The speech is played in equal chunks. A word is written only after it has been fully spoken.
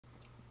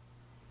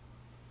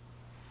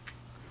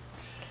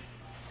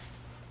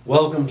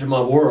Welcome to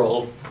my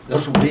world.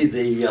 This will be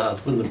the,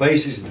 when the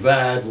basses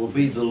divide, will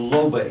be the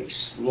low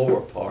bass, lower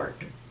part.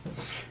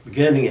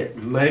 Beginning at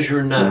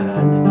measure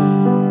 9,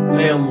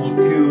 Pam will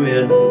cue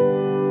in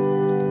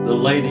the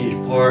ladies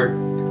part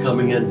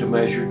coming into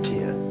measure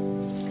 10.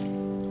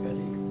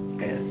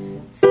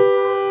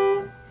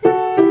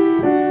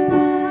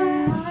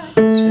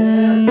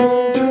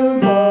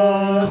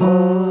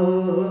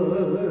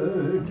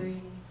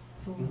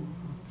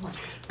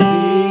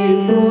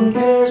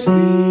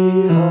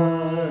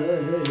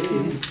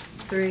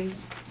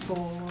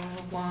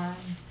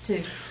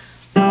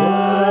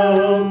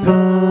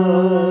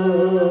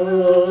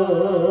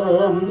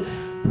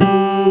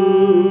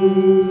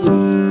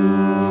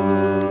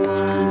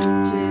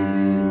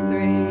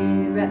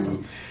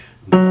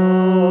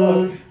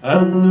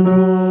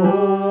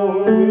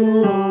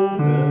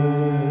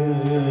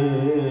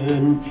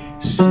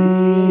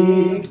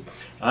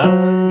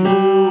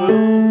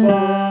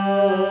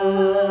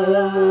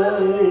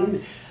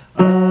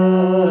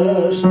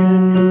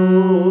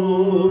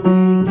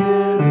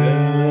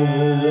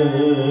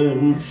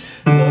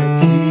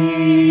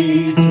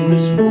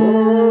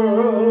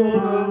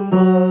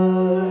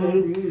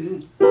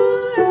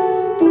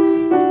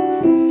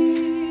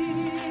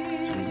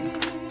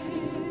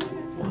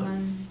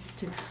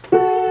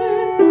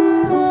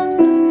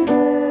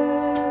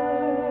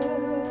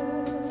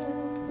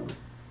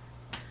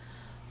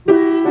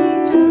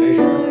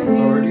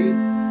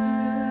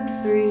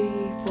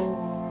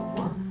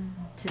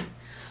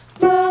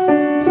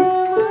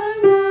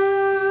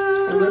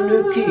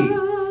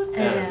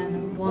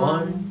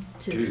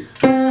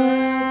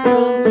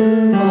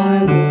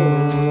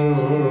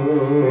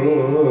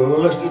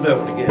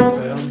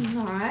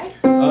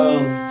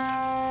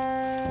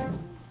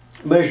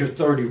 Measure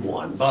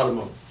 31, bottom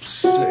of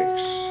 6,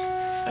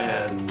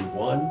 and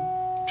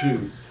 1,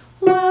 2.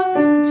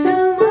 Welcome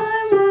to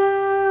my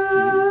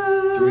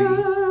world. 3,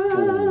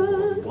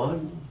 4,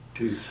 1,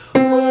 2.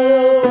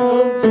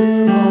 Welcome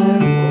to my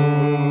world.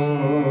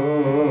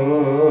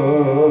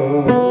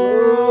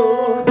 Won't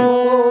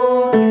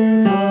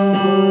you come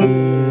on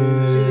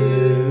in?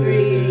 2,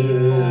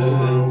 3,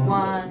 4,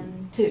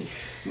 1, 2.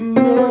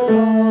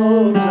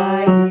 Miracles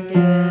I get.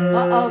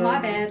 Uh-oh,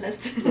 my bad. Let's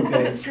do that.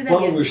 Okay. Let's do that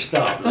While again. we're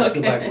stopped, let's go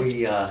Okay. back.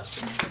 We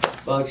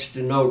bunched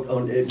a note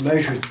on it.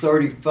 Measure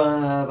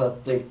 35. I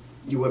think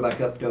you went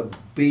back up to a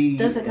B.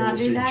 Does it not and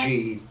it's do a that?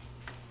 G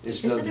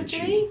Is instead it of a the G?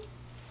 G.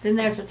 Then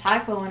there's a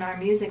typo in our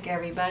music,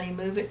 everybody.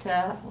 Move it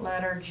to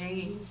letter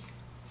G.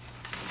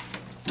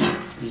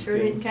 Sure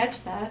Okay. didn't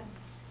catch that.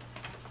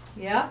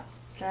 Yeah,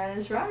 that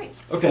is right.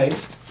 Okay,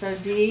 So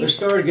D. let's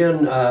start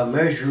again.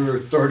 Measure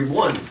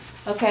 31.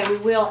 Okay, we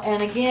will.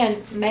 And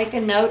again, make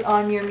a note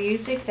on your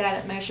music that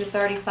at measure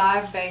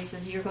 35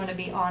 basses, you're going to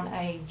be on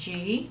a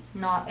G,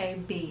 not a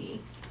B.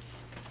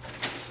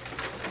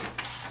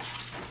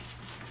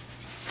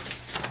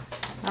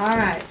 All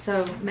right,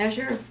 so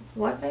measure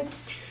what, baby?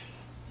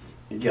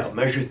 Yeah,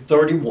 measure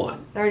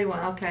 31. 31,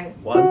 okay.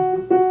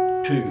 1,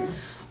 2.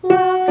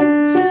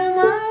 Welcome to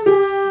my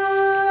world.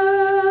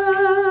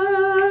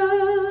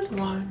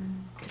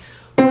 1,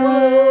 2.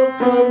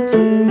 Welcome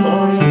to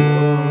my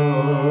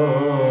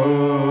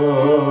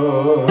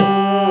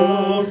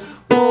world.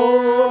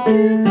 Won't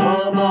you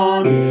come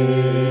on in?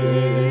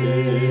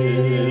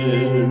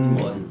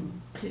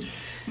 1, 2.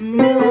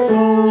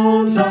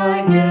 miracles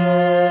I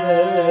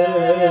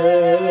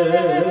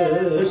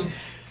guess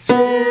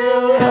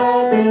still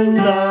happen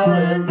now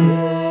and then.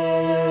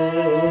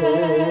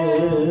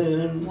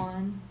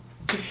 1,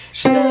 2.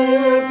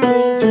 Step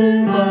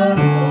into my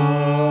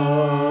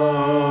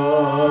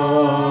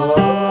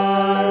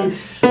heart,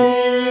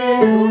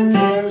 leave your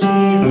cares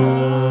behind.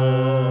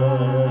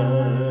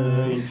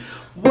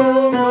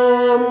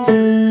 Welcome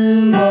to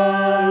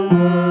my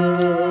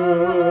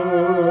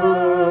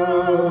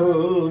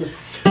world,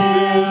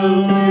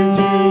 built with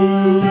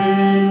you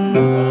in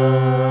mind.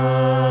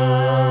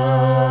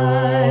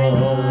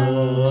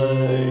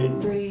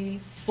 3,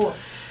 4.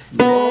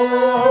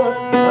 Lord,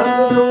 and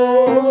the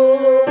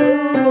door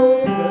will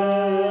open.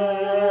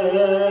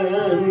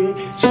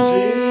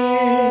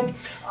 Seek,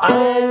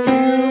 and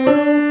you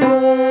will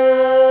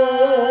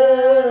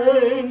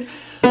find.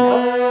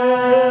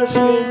 Ask,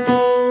 and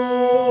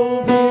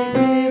you'll be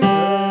given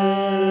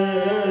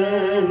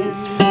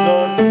the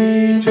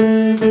key to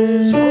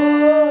this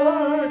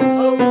heart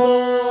of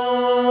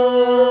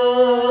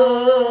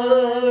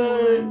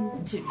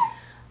mine. 2.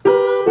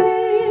 I'll be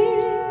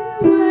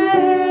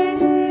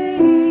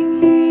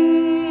waiting here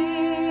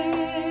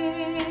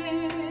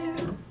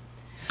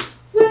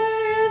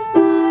with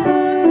my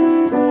arms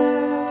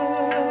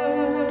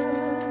unfurled,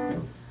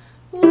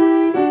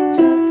 waiting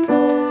just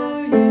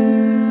for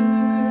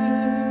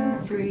you.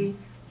 3,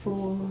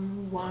 4,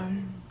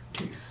 1,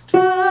 2.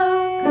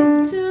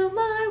 Welcome to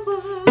my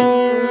world.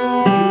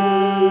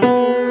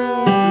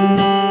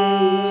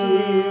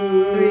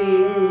 2,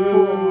 3,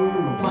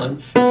 4,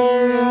 1.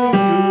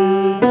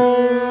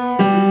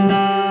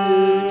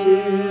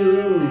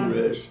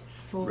 Rest,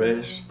 4.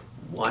 rest,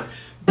 1,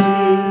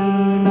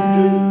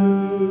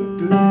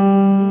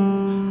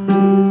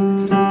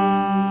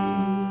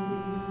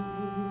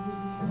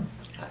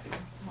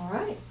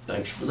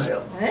 Thanks for that.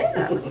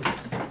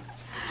 Yeah.